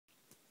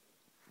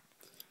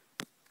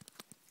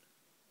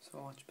So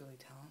I watched Billy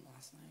Talent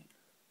last night.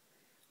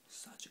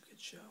 Such a good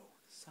show.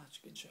 Such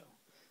a good show.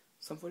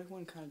 Sum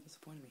 41 kind of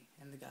disappointed me,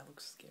 and the guy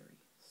looks scary.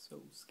 So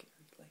scary.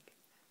 Like,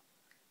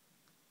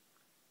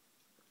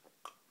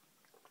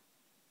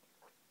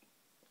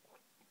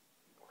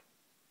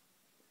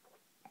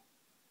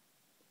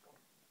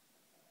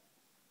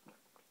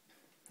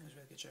 it was a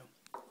really good show.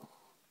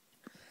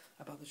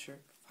 I bought the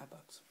shirt for $5.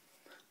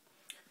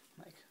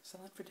 I'm like,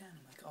 sell it for 10.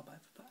 I'm like, I'll buy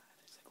it for 5.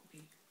 He's like,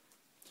 okay.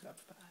 So I got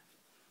it for 5.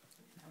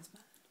 And now it's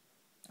mine.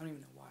 I don't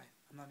even know why.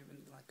 I'm not even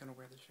like gonna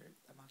wear the shirt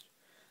that much.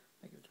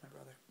 I give it to my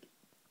brother.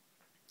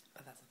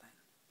 But that's the thing.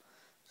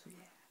 So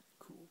yeah,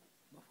 cool.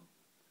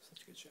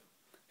 Such a good show.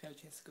 If you had a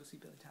chance to go see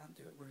Billy Talent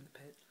do it, we're in the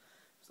pit.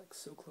 It was like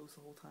so close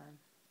the whole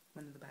time.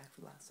 Went in the back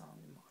for the last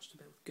song and watched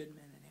a bit with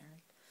Goodman and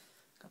Eric.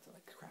 Got to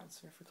like crowd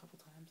surf a couple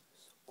times. It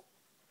was so cool.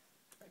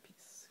 Alright,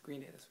 peace.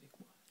 Green Day this week.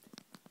 What?